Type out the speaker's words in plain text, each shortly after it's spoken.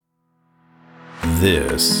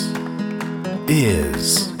This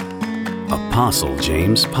is Apostle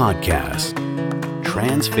James Podcast,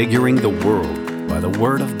 transfiguring the world by the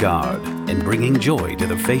Word of God and bringing joy to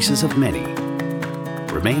the faces of many.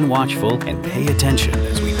 Remain watchful and pay attention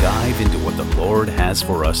as we dive into what the Lord has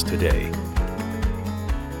for us today.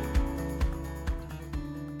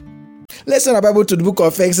 Let's turn our Bible to the book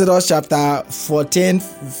of Exodus chapter 14,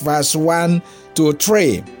 verse 1 to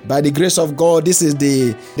 3. By the grace of God, this is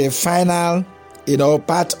the final,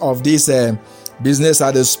 part of this business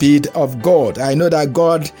at the speed of God. I know that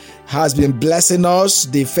God has been blessing us,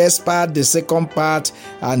 the first part, the second part,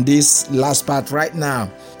 and this last part right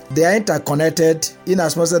now. They are interconnected in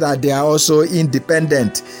as much as that they are also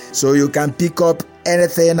independent. So you can pick up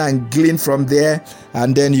anything and glean from there,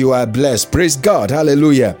 and then you are blessed. Praise God.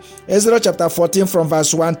 Hallelujah. Exodus chapter 14 from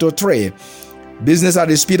verse 1 to 3. Business at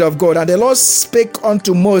the speed of God. And the Lord spake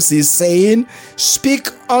unto Moses, saying, Speak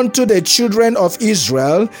unto the children of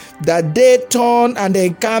Israel, that they turn and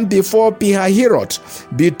encamp before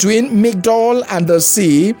Pihahiroth, between Migdol and the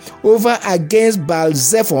sea, over against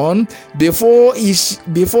Baal-zephon, before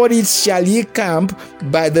it shall ye camp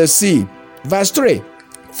by the sea. Verse 3.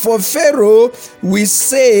 For Pharaoh will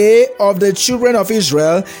say of the children of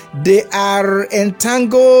Israel, they are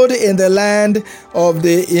entangled in the land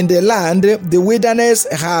the wilderness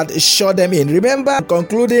had shut them in. Remember,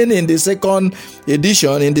 concluding in the second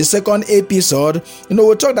edition, in the second episode, we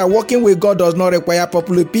talked that walking with God does not require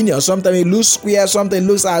popular opinion. Sometimes it looks square, sometimes it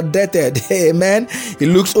looks outdated. Amen. It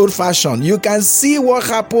looks old-fashioned. You can see what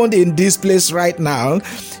happened in this place right now.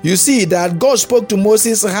 You see that God spoke to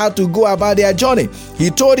Moses how to go about their journey. He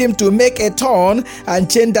told him to make a turn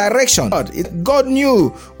and change direction. God knew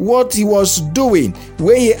what he was doing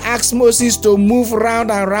when he asked Moses to move round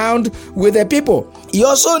and round with the people. He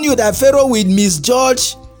also knew that Pharaoh would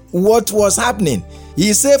misjudge what was happening.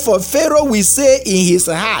 He said, for Pharaoh will say in his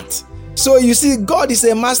heart. So you see, God is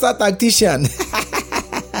a master tactician.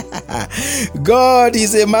 God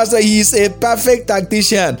is a master. He is a perfect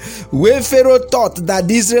tactician. When Pharaoh thought that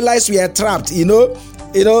the Israelites were trapped, I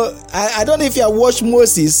don't know if you have watched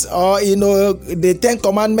Moses or the Ten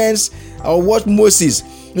Commandments or watched Moses.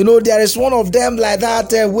 There is one of them like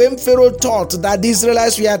that. When Pharaoh thought that the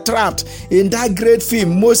Israelites were trapped in that great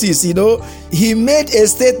film, Moses, he made a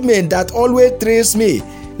statement that always thrills me.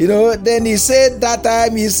 Then he said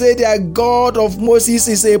that God of Moses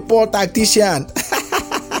is a poor tactician.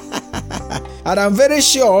 And I'm very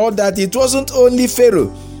sure that it wasn't only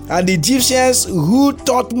Pharaoh and the Egyptians who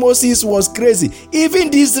thought Moses was crazy.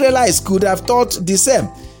 Even the Israelites could have thought the same.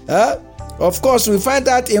 Of course, we find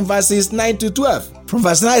that in verses 9 to 12. From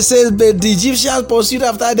verse 9 it says, but the Egyptians pursued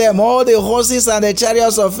after them all the horses and the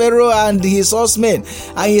chariots of Pharaoh and his horsemen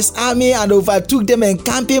and his army, and overtook them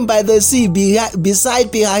encamping by the sea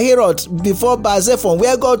beside Pihahiroth before Baal-zephon,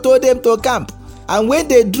 where God told them to camp. And when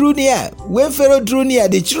Pharaoh drew near,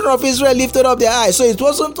 the children of Israel lifted up their eyes. So it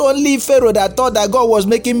wasn't only Pharaoh that thought that God was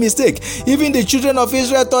making mistake. Even the children of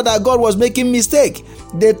Israel thought that God was making mistake.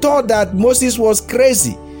 They thought that Moses was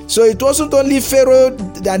crazy. So it wasn't only Pharaoh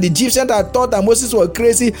and the Egyptians that thought that Moses was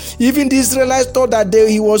crazy. Even the Israelites thought that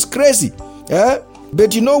he was crazy.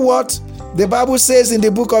 But you know what? The Bible says in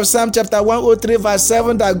the book of Psalm chapter 103 verse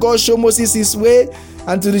 7 that God showed Moses his way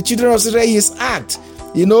and to the children of Israel his act.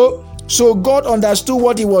 So God understood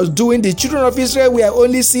what he was doing. The children of Israel were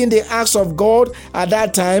only seeing the acts of God at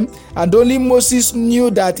that time, and only Moses knew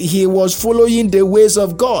that he was following the ways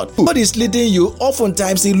of God. God is leading you.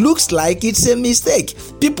 Oftentimes it looks like it's a mistake.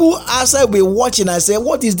 People outside will watching and say,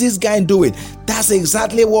 what is this guy doing? That's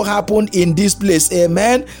exactly what happened in this place.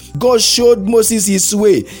 Amen. God showed Moses his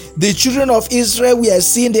way. The children of Israel were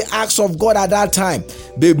seeing the acts of God at that time.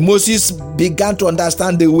 But Moses began to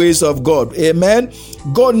understand the ways of God. Amen.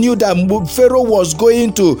 God knew that Pharaoh was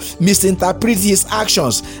going to misinterpret his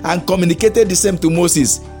actions and communicated the same to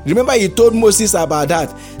Moses. Remember, he told Moses about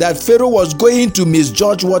that Pharaoh was going to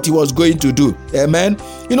misjudge what he was going to do. Amen.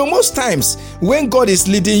 Most times when God is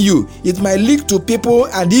leading you, it might lead to people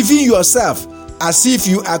and even yourself as if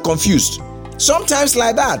you are confused. Sometimes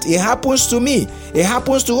like that, it happens to me. It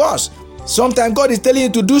happens to us. Sometimes God is telling you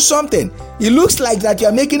to do something. It looks like that you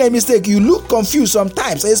are making a mistake. You look confused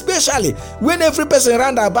sometimes, especially when every person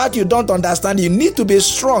around about you don't understand. You need to be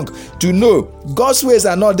strong to know God's ways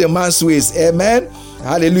are not the man's ways. Amen.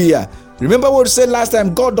 Hallelujah. Remember what we said last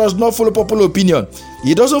time, God does not follow popular opinion.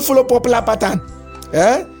 He doesn't follow popular pattern.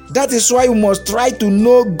 That is why we must try to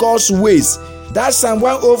know God's ways. That Psalm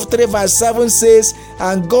 103 verse 7 says,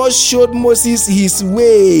 and God showed Moses his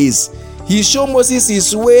ways. He showed Moses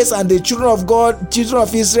his ways and the children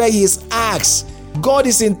of Israel his acts. God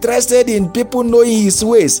is interested in people knowing his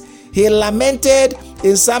ways. He lamented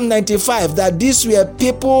in Psalm 95 that these were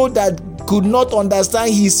people that could not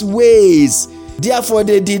understand his ways. Therefore,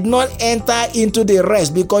 they did not enter into the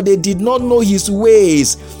rest because they did not know his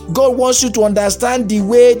ways. God wants you to understand the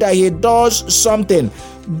way that he does something.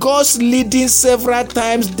 God's leading several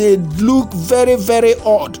times, they look very, very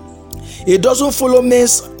odd. He doesn't follow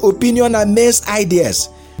men's opinion and men's ideas.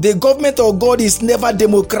 The government of God is never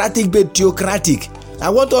democratic but theocratic. I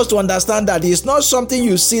want us to understand that it's not something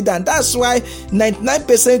you see, and that's why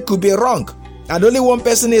 99% could be wrong and only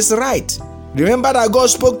 1% is right. Remember that God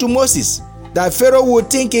spoke to Moses, that Pharaoh would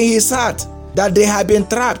think in his heart that they have been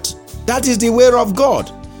trapped. That is the way of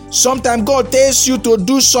God. Sometimes God tells you to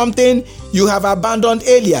do something you have abandoned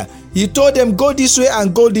earlier. He told them, go this way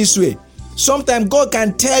and go this way. Sometimes God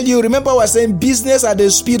can tell you, remember I was saying business at the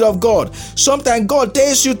speed of God. Sometimes God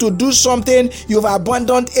tells you to do something you've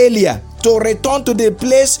abandoned earlier, to return to the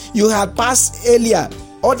place you had passed earlier.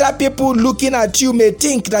 Other people looking at you may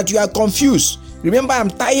think that you are confused. Remember, I'm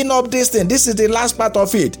tying up this thing. This is the last part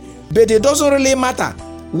of it. But it doesn't really matter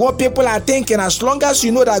what people are thinking as long as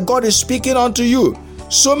you know that God is speaking unto you.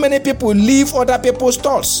 So many people live other people's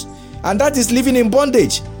thoughts, and that is living in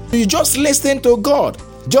bondage. You just listen to God.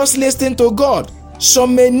 Just listen to God.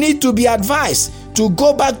 Some may need to be advised to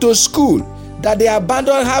go back to school that they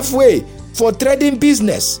abandoned halfway for trading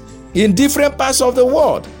business in different parts of the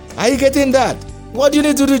world. Are you getting that? What do you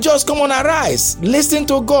need to do? Just come on, arise. Listen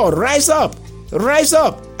to God. Rise up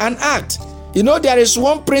and act. You know, there is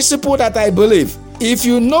one principle that I believe. If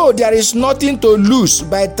you know there is nothing to lose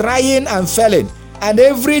by trying and failing, and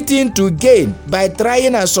everything to gain by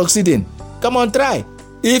trying and succeeding, come on, try.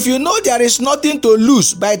 If you know there is nothing to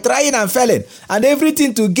lose by trying and failing, and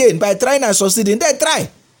everything to gain by trying and succeeding, then try.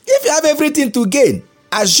 If you have everything to gain,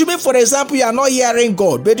 assuming, for example, you are not hearing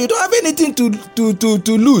God, but you don't have anything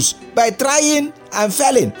to lose by trying and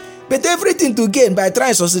failing, but everything to gain by trying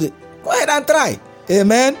and succeeding, go ahead and try.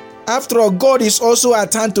 Amen. After all, God is also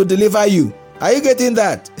at hand to deliver you. Are you getting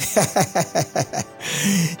that?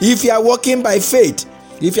 If you are walking by faith,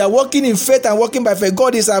 if you are walking in faith and walking by faith,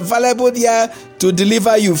 God is available there to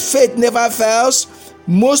deliver you. Faith never fails.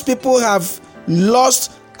 Most people have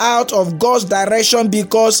lost out of God's direction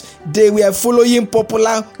because they were following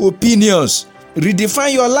popular opinions.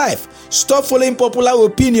 Redefine your life. Stop following popular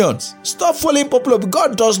opinions. Stop following popular.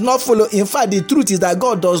 God does not follow. In fact, the truth is that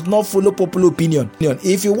God does not follow popular opinion.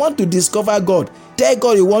 If you want to discover God, tell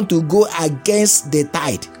God you want to go against the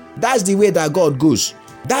tide. That's the way that God goes.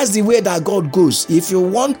 That's the way that God goes. If you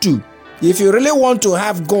really want to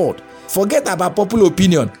have God, forget about popular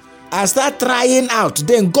opinion and start trying out.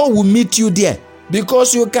 Then God will meet you there,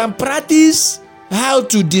 because you can practice how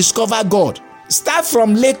to discover God. Start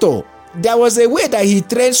from little. There was a way that he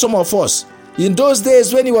trained some of us in those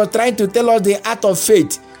days when he was trying to tell us the art of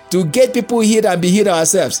faith to get people healed and be healed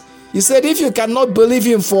ourselves. He said, if you cannot believe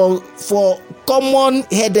him for common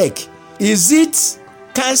headache, is it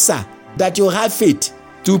cancer that you have faith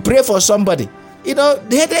to pray for somebody? You know,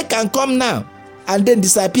 the headache can come now and then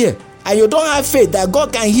disappear, and you don't have faith that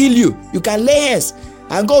God can heal you. You can lay hands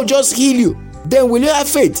and God just heal you. Then will you have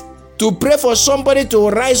faith to pray for somebody to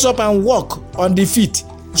rise up and walk on the feet?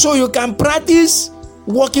 So you can practice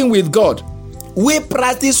walking with God. We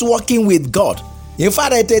practice walking with God. In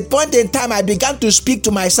fact, at a point in time, I began to speak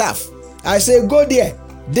to myself. I said, go there.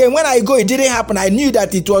 Then when I go, it didn't happen. I knew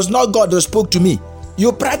that it was not God that spoke to me.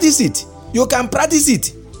 You practice it. You can practice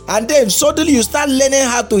it. And then suddenly you start learning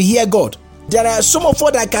how to hear God. There are some of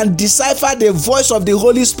us that can decipher the voice of the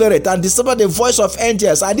Holy Spirit and decipher the voice of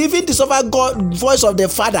angels and even decipher the voice of the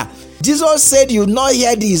Father. Jesus said you not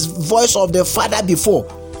hear the voice of the Father before.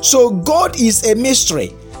 So God is a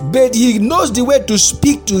mystery, but he knows the way to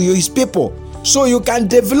speak to his people. So you can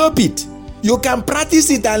develop it. You can practice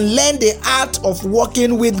it and learn the art of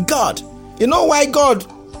walking with God. You know why God,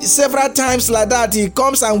 several times like that, he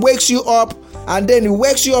comes and wakes you up, and then he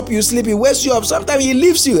wakes you up, you sleep, he wakes you up. Sometimes he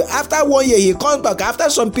leaves you. After 1 year, he comes back. After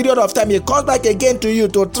some period of time, he comes back again to you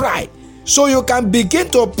to try. So you can begin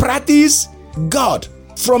to practice God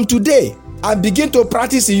from today and begin to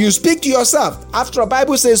practice it. You speak to yourself. After the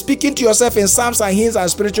Bible says speaking to yourself in psalms and hymns and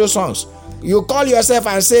spiritual songs. You call yourself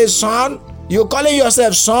and say, son. You're calling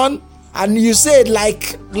yourself son, and you say it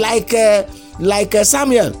like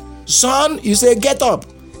Samuel. Son, you say get up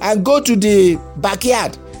and go to the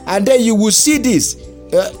backyard, and then you will see this.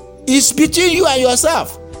 It's between you and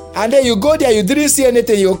yourself. And then you go there, you didn't see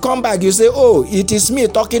anything, you come back, you say, oh, it is me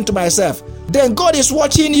talking to myself. Then God is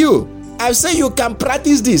watching you. I say you can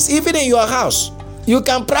practice this even in your house. You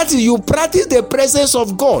can practice. You practice the presence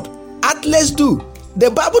of God. Athletes do.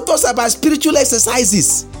 The Bible talks about spiritual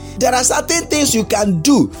exercises. There are certain things you can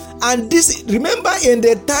do. And this, remember, in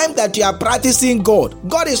the time that you are practicing God,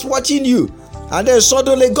 God is watching you. And then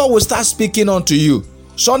suddenly God will start speaking unto you.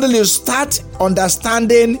 Suddenly you start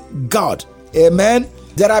understanding God. Amen.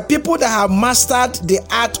 There are people that have mastered the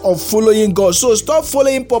art of following God. So stop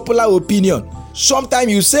following popular opinion.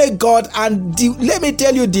 Sometimes you say God, and let me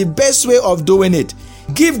tell you the best way of doing it.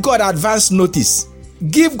 Give God advance notice.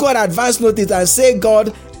 Give God advance notice and say,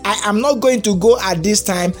 God, I am not going to go at this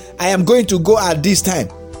time. I am going to go at this time.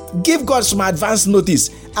 Give God some advance notice,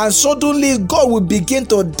 and suddenly God will begin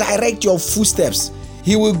to direct your footsteps.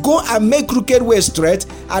 He will go and make crooked ways straight,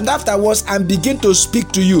 and afterwards and begin to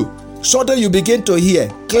speak to you. Suddenly you begin to hear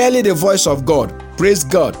clearly the voice of God. Praise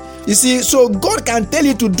God. You see, so God can tell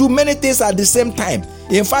you to do many things at the same time.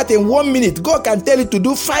 In fact, in 1 minute, God can tell you to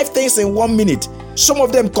do 5 things in 1 minute. Some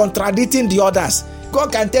of them contradicting the others.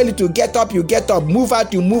 God can tell you to get up, you get up, move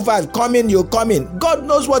out, you move out, come in, you come in. God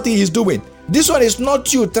knows what He is doing. This one is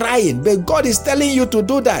not you trying, but God is telling you to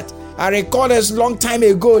do that. I recall a long time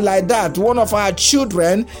ago like that, one of our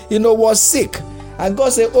children, was sick. And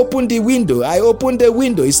God said, open the window. I opened the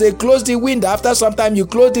window. He said, close the window. After some time, you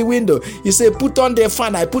close the window. He said, put on the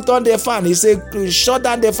fan. I put on the fan. He said, shut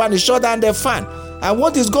down the fan. He shut down the fan. And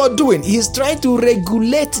what is God doing? He's trying to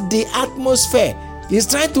regulate the atmosphere. He's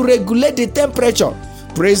trying to regulate the temperature.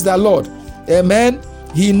 Praise the Lord. Amen.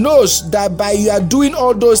 He knows that by you are doing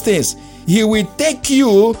all those things, He will take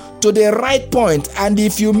you to the right point, and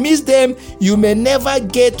if you miss them, you may never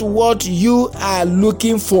get what you are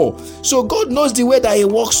looking for. So God knows the way that He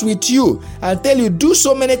works with you and tell you do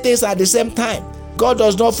so many things at the same time. God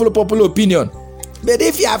does not follow popular opinion. But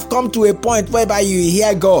if you have come to a point whereby you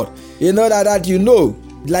hear God,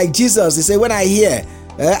 like Jesus, He said, when I hear,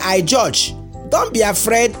 I judge. Don't be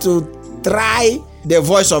afraid to try the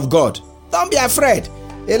voice of God. Don't be afraid.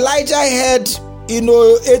 Elijah heard,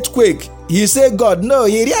 earthquake. He said God. No,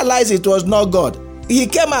 he realized it was not God. He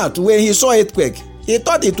came out when he saw earthquake. He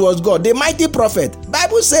thought it was God. The mighty prophet.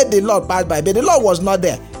 Bible said the Lord passed by, but the Lord was not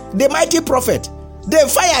there. The mighty prophet. Then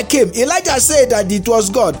fire came. Elijah said that it was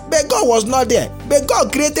God, but God was not there. But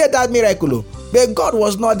God created that miracle, but God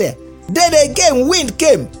was not there. Then again, wind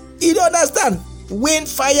came. You don't understand? Wind,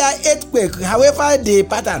 fire, earthquake, however the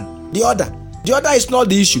pattern, the order is not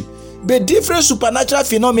the issue. But different supernatural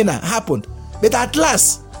phenomena happened. But at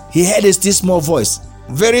last, he heard a still small voice.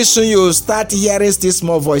 Very soon you will start hearing still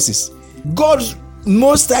small voices. God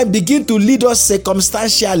most time begin to lead us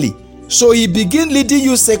circumstantially. So He begin leading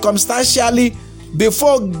you circumstantially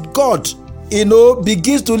before God,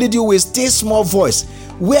 begins to lead you with still small voice.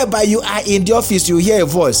 Whereby you are in the office, you hear a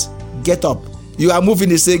voice. Get up. You are moving,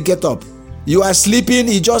 He say, get up. You are sleeping,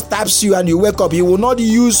 He just taps you and you wake up. He will not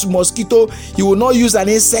use mosquito. He will not use an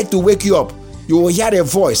insect to wake you up. You will hear a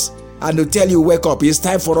voice and to tell you, wake up. It's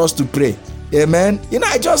time for us to pray. Amen.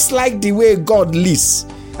 I just like the way God leads.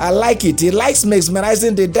 I like it. He likes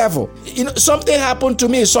mesmerizing the devil. Something happened to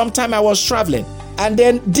me sometime I was traveling. And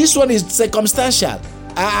then this one is circumstantial.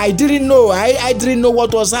 I didn't know. I didn't know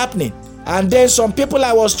what was happening. And then some people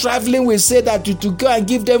I was traveling with said that to go and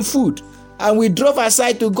give them food. And we drove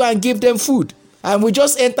aside to go and give them food. And we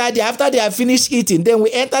just entered there. After they had finished eating, then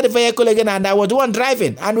we entered the vehicle again, and I was the one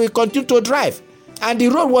driving. And we continued to drive. And the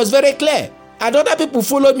road was very clear. And other people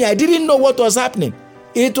followed me. I didn't know what was happening.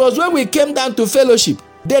 It was when we came down to fellowship.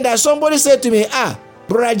 Then that somebody said to me,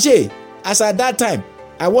 Brother J, as at that time,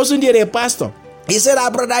 I wasn't yet a pastor. He said,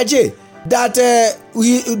 Brother J, that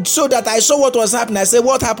so that I saw what was happening. I said,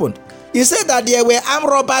 what happened? He said that there were armed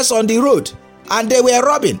robbers on the road. And they were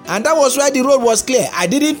robbing. And that was why the road was clear. I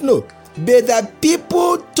didn't know. But the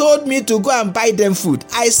people told me to go and buy them food.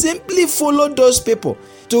 I simply followed those people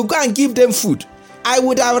to go and give them food. I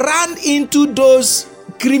would have run into those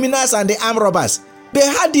criminals and the armed robbers. But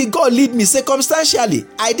how did God lead me? Circumstantially,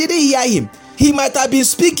 I didn't hear Him. He might have been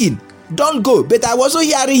speaking, don't go, but I wasn't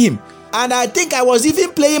hearing Him. And I think I was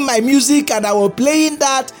even playing my music and I was playing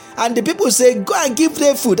that. And the people say, go and give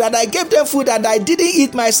them food. And I gave them food and I didn't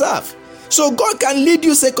eat myself. So God can lead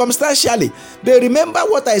you circumstantially. But remember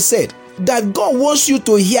what I said, that God wants you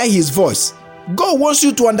to hear His voice. God wants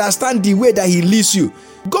you to understand the way that He leads you.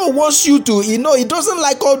 God wants you to, He doesn't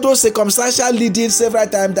like all those circumstantial leading several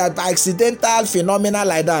times, that accidental phenomena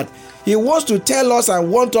like that. He wants to tell us and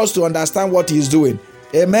want us to understand what He's doing.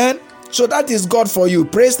 Amen. So that is God for you.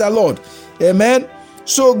 Praise the Lord. Amen.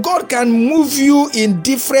 So God can move you in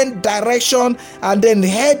different direction and then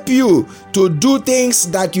help you to do things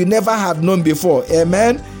that you never have known before.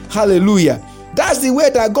 Amen. Hallelujah. That's the way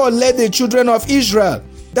that God led the children of Israel.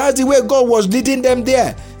 That's the way God was leading them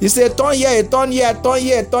there. He said, turn here, turn here, turn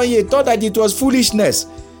here, turn here. Thought that it was foolishness.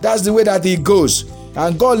 That's the way that He goes.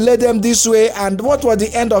 And God led them this way. And what was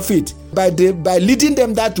the end of it? By leading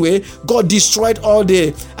them that way, God destroyed all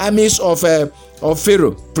the armies of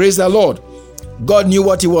Pharaoh. Praise the Lord. God knew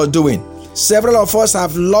what he was doing. Several of us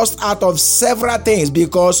have lost out of several things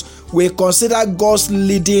because we consider God's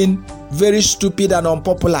leading very stupid and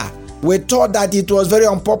unpopular. We thought that it was very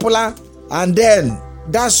unpopular, and then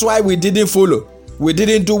that's why we didn't follow. We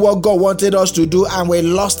didn't do what God wanted us to do, and we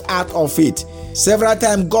lost out of it. Several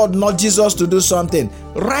times God nudges us to do something.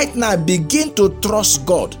 Right now, begin to trust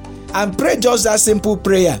God and pray just that simple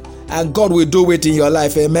prayer, and God will do it in your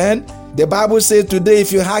life. Amen. The Bible says today,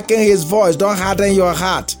 if you hearken his voice, don't harden your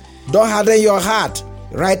heart. Don't harden your heart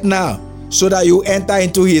right now, so that you enter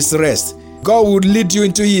into his rest. God will lead you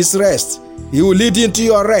into his rest. He will lead you into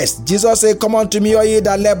your rest. Jesus said, come unto me, all ye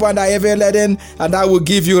that labor and are heavy laden, and I will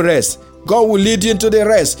give you rest. God will lead you into the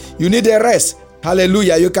rest. You need a rest.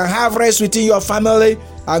 Hallelujah. You can have rest within your family,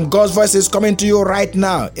 and God's voice is coming to you right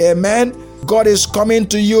now. Amen. God is coming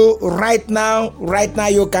to you right now. Right now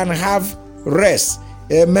you can have rest.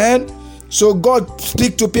 Amen. So God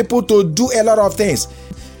speaks to people to do a lot of things.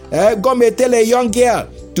 God may tell a young girl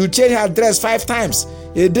to change her dress 5 times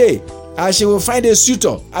a day, and she will find a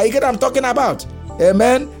suitor. Are you get what I'm talking about?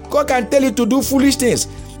 Amen. God can tell you to do foolish things.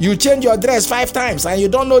 You change your dress 5 times and you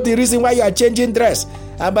don't know the reason why you are changing dress.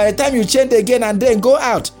 And by the time you change again and then go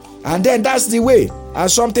out, and then that's the way,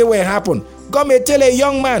 and something will happen. God may tell a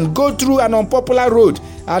young man, go through an unpopular road,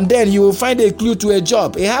 and then you will find a clue to a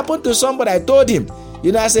job. It happened to somebody. I told him,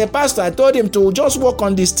 as a pastor, I told him to just walk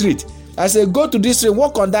on the street. I said, go to this street,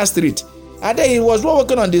 walk on that street. And then he was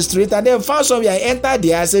walking on the street, and then found somewhere. I entered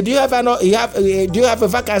there. I said, do you have a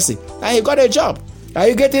vacancy? And he got a job. Are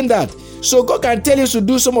you getting that? So God can tell you to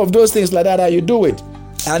do some of those things like that, and you do it.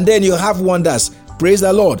 And then you have wonders. Praise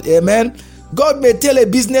the Lord. Amen. God may tell a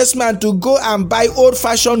businessman to go and buy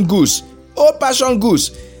old-fashioned goods,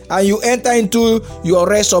 and you enter into your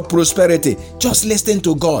rest of prosperity. Just listen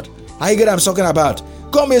to God. Are you get what I'm talking about?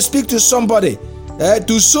 God may speak to somebody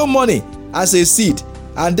to sow money as a seed,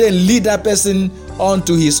 and then lead that person on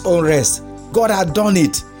to his own rest. God had done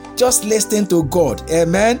it. Just listen to God.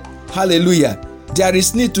 Amen. Hallelujah. There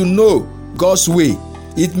is need to know God's way.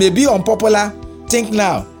 It may be unpopular. Think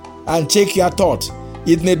now and check your thought.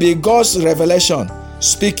 It may be God's revelation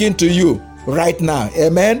speaking to you right now.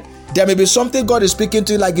 Amen. There may be something God is speaking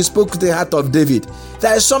to you, like he spoke to the heart of David.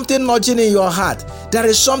 There is something nudging in your heart. There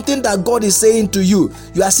is something that God is saying to you.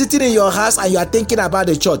 You are sitting in your house and you are thinking about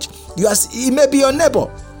the church. It may be your neighbor.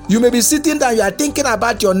 You may be sitting down, you are thinking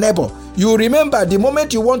about your neighbor. You remember the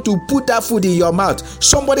moment you want to put that food in your mouth,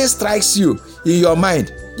 somebody strikes you in your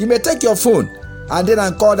mind. You may take your phone and then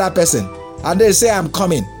call that person, and then say, I'm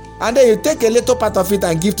coming. And then you take a little part of it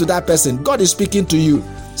and give to that person. God is speaking to you.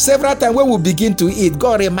 Several times when we begin to eat,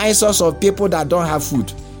 God reminds us of people that don't have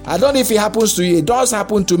food. I don't know if it happens to you. It does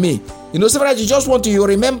happen to me. Several times you just you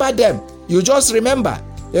remember them. You just remember.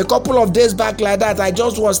 A couple of days back like that, I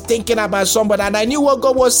just was thinking about somebody, and I knew what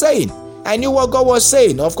God was saying.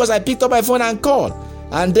 Of course, I picked up my phone and called.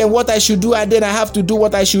 And then what I should do, and then I have to do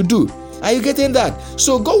what I should do. Are you getting that?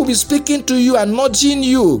 So God will be speaking to you and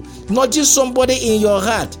nudging somebody in your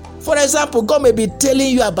heart. For example, God may be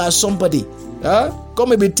telling you about somebody. God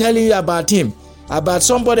may be telling you about him, about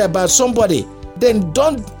somebody. Then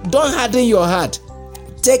don't harden your heart.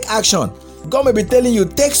 Take action. God may be telling you,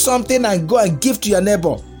 take something and go and give to your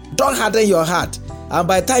neighbor. Don't harden your heart. And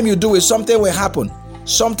by the time you do it, something will happen.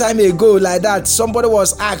 Some time ago like that, somebody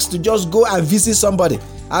was asked to just go and visit somebody.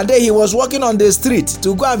 And then he was walking on the street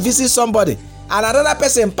to go and visit somebody. And another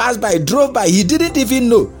person passed by, drove by. He didn't even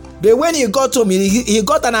know. But when he got home, he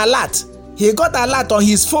got an alert. He got an alert on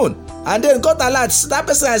his phone. And then got alert. That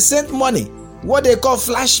person had sent money, what they call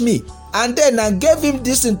flash me. And then I gave him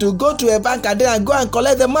this thing to go to a bank and then go and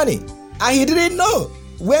collect the money. And he didn't know.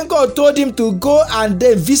 When God told him to go and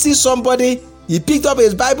then visit somebody, he picked up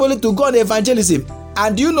his Bible to go on evangelism.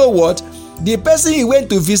 And you know what? The person he went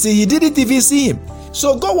to visit, he didn't even see him.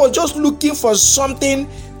 So God was just looking for something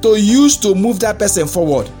to use to move that person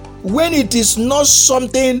forward. When it is not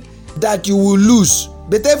something that you will lose,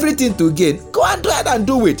 but everything to gain, go and do it and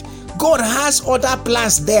do it. God has other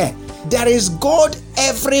plans there. There is God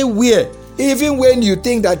everywhere. Even when you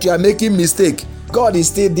think that you are making mistake, God is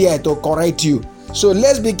still there to correct you. So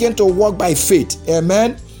let's begin to walk by faith.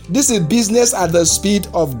 Amen. This is business at the speed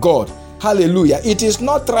of God. Hallelujah. It is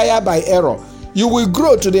not trial by error. You will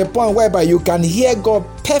grow to the point whereby you can hear God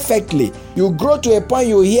perfectly. You grow to a point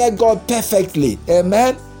you hear God perfectly.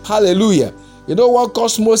 Amen. Hallelujah. You know what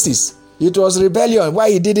caused Moses? It was rebellion.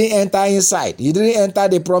 Why he didn't enter inside? He didn't enter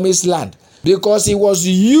the promised land. Because he was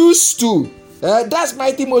used to. That's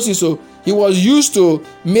mighty Moses. So He was used to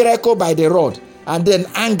miracle by the rod and then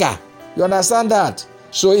anger. You understand that?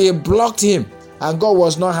 So he blocked him and God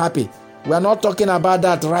was not happy. We are not talking about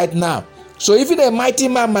that right now. So even a mighty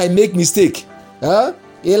man might make mistake.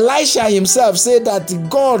 Elisha himself said that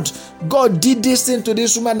God did this thing to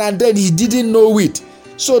this woman and then he didn't know it.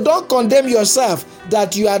 So don't condemn yourself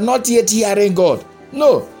that you are not yet hearing God.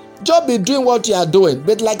 No, just be doing what you are doing.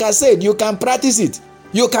 But like I said, you can practice it.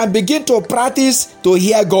 You can begin to practice to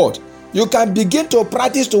hear God. You can begin to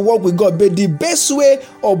practice to work with God. But the best way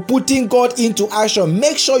of putting God into action,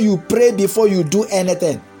 make sure you pray before you do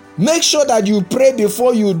anything. Make sure that you pray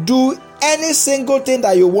before you do any single thing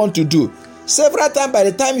that you want to do. Several times by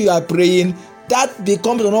the time you are praying, that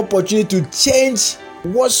becomes an opportunity to change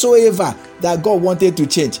whatsoever that God wanted to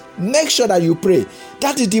change. Make sure that you pray.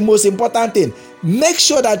 That is the most important thing. Make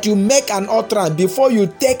sure that you make an utterance before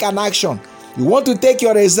you take an action. You want to take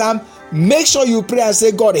your exam, make sure you pray and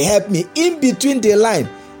say, God, help me. In between the line,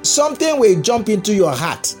 something will jump into your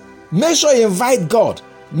heart. Make sure you invite God.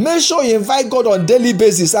 Make sure you invite God on a daily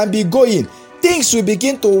basis and be going. Things will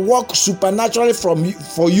begin to work supernaturally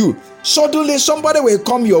for you. Suddenly, somebody will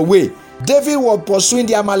come your way. David was pursuing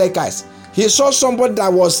the Amalekites. He saw somebody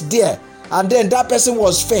that was there, and then that person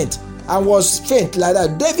was faint like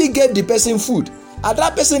that. David gave the person food, and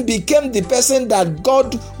that person became the person that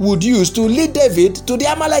God would use to lead David to the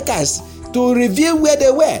Amalekites, to reveal where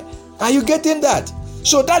they were. Are you getting that?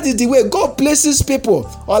 So that is the way God places people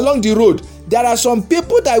along the road. There are some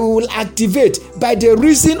people that we will activate by the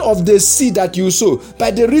reason of the seed that you sow,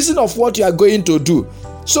 by the reason of what you are going to do.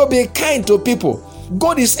 So be kind to people.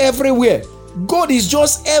 God is everywhere. God is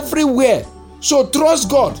just everywhere. So trust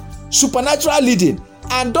God, supernatural leading,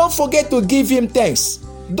 and don't forget to give him thanks.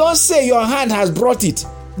 Don't say your hand has brought it.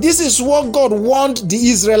 This is what God warned the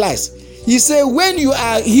Israelites. He said, when you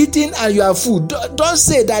are eating and you are full, don't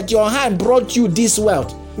say that your hand brought you this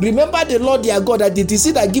wealth. Remember the Lord your God, that it is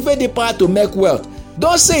he that giveth the power to make wealth.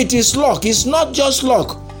 Don't say it is luck. It's not just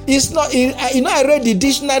luck. It's not. I read the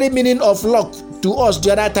dictionary meaning of luck to us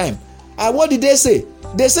the other time. And what did they say?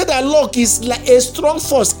 They said that luck is like a strong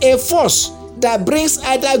force, a force that brings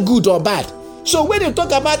either good or bad. So when you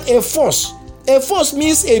talk about a force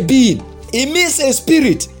means a being. It means a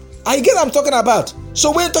spirit. I get what I'm talking about.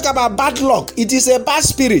 So when you talk about bad luck, it is a bad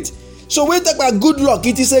spirit. So when you talk about good luck,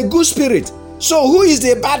 it is a good spirit. So who is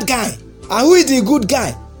the bad guy and who is the good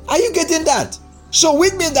guy? Are you getting that? So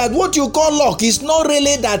which means that what you call luck is not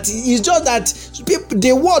really that. It's just that people,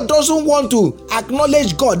 the world doesn't want to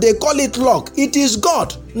acknowledge God. They call it luck. It is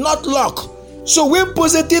God, not luck. So when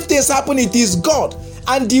positive things happen, it is God.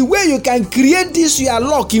 And the way you can create this your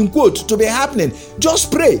luck in quote to be happening,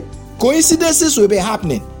 just pray. Coincidences will be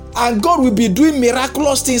happening. And God will be doing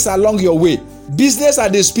miraculous things along your way. Business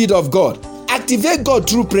at the speed of God. Activate God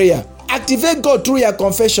through prayer. Activate God through your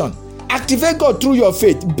confession. Activate God through your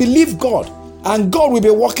faith. Believe God. And God will be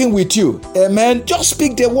working with you. Amen. Just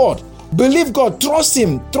speak the word. Believe God. Trust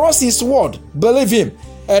him. Trust his word. Believe him.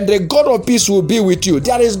 And the God of peace will be with you.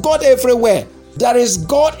 There is God everywhere. There is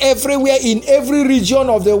God everywhere in every region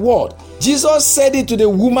of the world. Jesus said it to the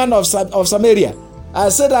woman of Samaria. I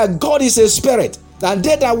said that God is a spirit. And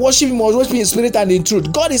they that worship him must worship in spirit and in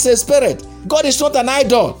truth. God is a spirit. God is not an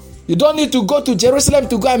idol. You don't need to go to Jerusalem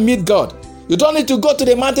to go and meet God. You don't need to go to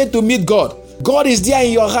the mountain to meet God. God is there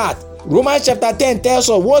in your heart. Romans chapter 10 tells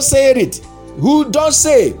us, what say it? Who don't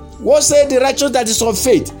say? What say the righteous that is of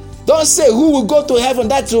faith? Don't say who will go to heaven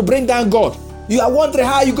that will bring down God. You are wondering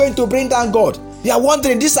how you're going to bring down God. You are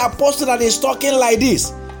wondering, this apostle that is talking like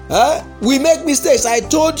this. We make mistakes. I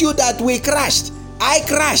told you that we crashed. I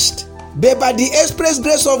crashed. But by the express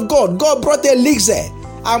grace of God, God brought a elixir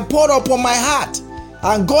and poured upon my heart.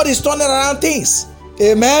 And God is turning around things.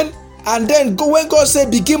 Amen. And then when God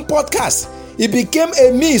said begin podcast, it became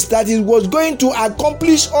a means that it was going to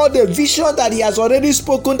accomplish all the vision that he has already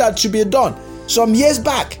spoken that should be done some years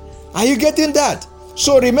back. Are you getting that?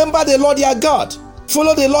 So remember the Lord your God.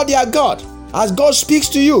 Follow the Lord your God as God speaks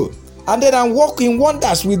to you. And then walk in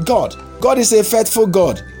wonders with God. God is a faithful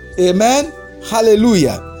God. Amen.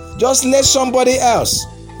 Hallelujah. Just let somebody else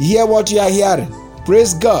hear what you are hearing.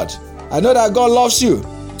 Praise God. I know that God loves you.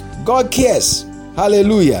 God cares.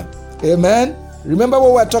 Hallelujah. Amen. Remember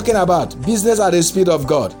what we're talking about. Business at the speed of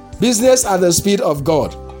God. Business at the speed of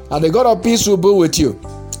God. And the God of peace will be with you.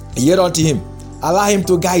 Hear unto him. Allow him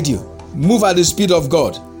to guide you. Move at the speed of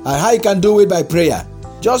God. And how you can do it by prayer.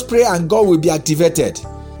 Just pray and God will be activated.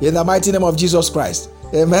 In the mighty name of Jesus Christ.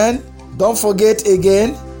 Amen. Don't forget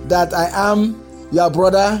again that I am your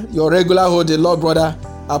brother, your regular host, the Lord brother,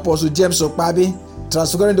 Apostle James Okpabi,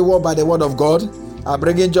 transfiguring the world by the word of God. I'm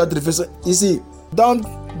bringing joy to the face. You see, don't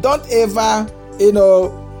don't ever,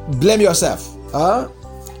 blame yourself.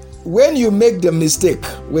 When you make the mistake,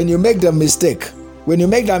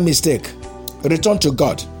 return to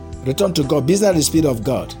God. Return to God. Business at the speed of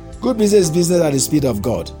God. Good business is business at the speed of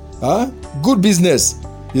God. Good business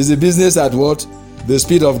is the business at what? The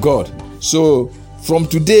speed of God. So from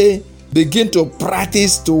today, begin to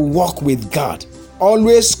practice to walk with God.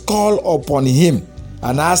 Always call upon Him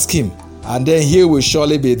and ask Him, and then He will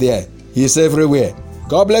surely be there. He's everywhere.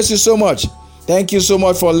 God bless you so much. Thank you so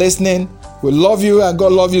much for listening. We love you and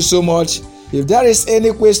God love you so much. If there is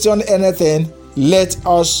any question, anything, let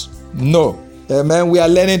us know. Amen. We are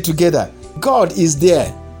learning together. God is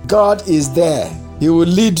there. God is there. He will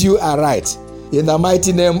lead you aright in the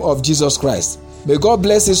mighty name of Jesus Christ. May God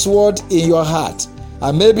bless His word in your heart.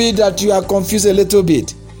 And maybe that you are confused a little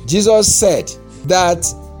bit. Jesus said that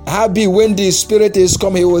when the Spirit is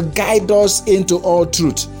come, He will guide us into all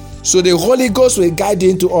truth. So the Holy Ghost will guide you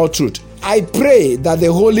into all truth. I pray that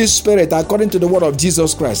the Holy Spirit, according to the word of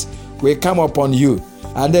Jesus Christ, will come upon you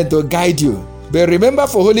and then to guide you. But remember,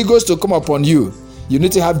 for Holy Ghost to come upon you, you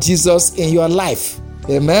need to have Jesus in your life.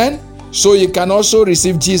 Amen? So you can also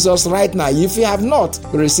receive Jesus right now. If you have not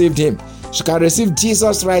received Him, you can receive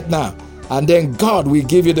Jesus right now. And then God will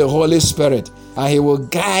give you the Holy Spirit and He will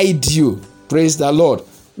guide you. Praise the Lord.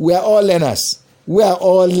 We are all learners. We are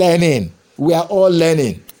all learning. We are all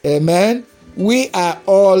learning. Amen? We are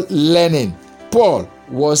all learning. Paul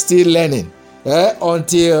was still learning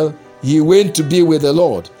until he went to be with the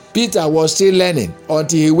Lord. Peter was still learning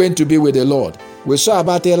until he went to be with the Lord. We saw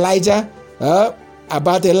about Elijah,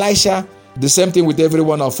 about Elisha, the same thing with every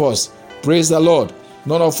one of us. Praise the Lord.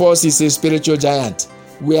 None of us is a spiritual giant.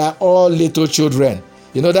 We are all little children.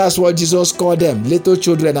 That's what Jesus called them, little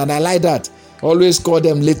children. And I like that. Always call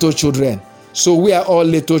them little children. So we are all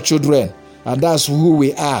little children. And that's who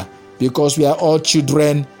we are, because we are all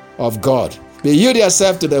children of God. But yield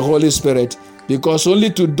yourself to the Holy Spirit, because only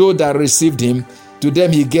to those that received Him, to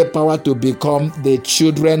them He gave power to become the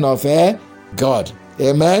children of God.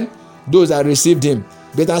 Amen? Those that received Him.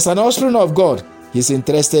 But as an offspring of God, He's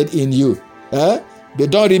interested in you. But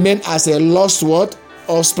don't remain as a lost what?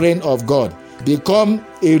 Offspring of God. Become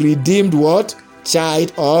a redeemed what?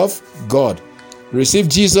 Child of God. Receive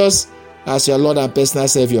Jesus as your Lord and personal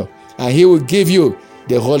Savior, and He will give you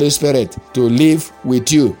the Holy Spirit to live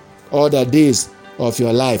with you all the days of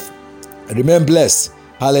your life. Remain blessed.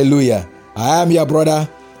 Hallelujah. I am your brother,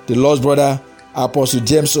 the Lord's brother, Apostle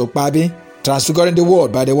James Okpabi, transfiguring the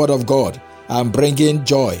world by the word of God and bringing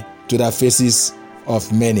joy to the faces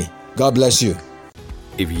of many. God bless you.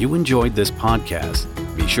 If you enjoyed this podcast,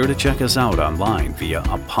 be sure to check us out online via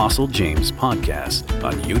Apostle James Podcast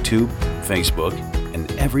on YouTube, Facebook,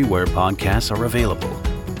 and everywhere podcasts are available.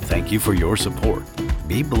 Thank you for your support.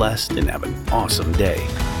 Be blessed and have an awesome day.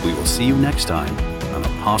 We will see you next time on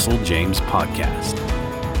Apostle James Podcast.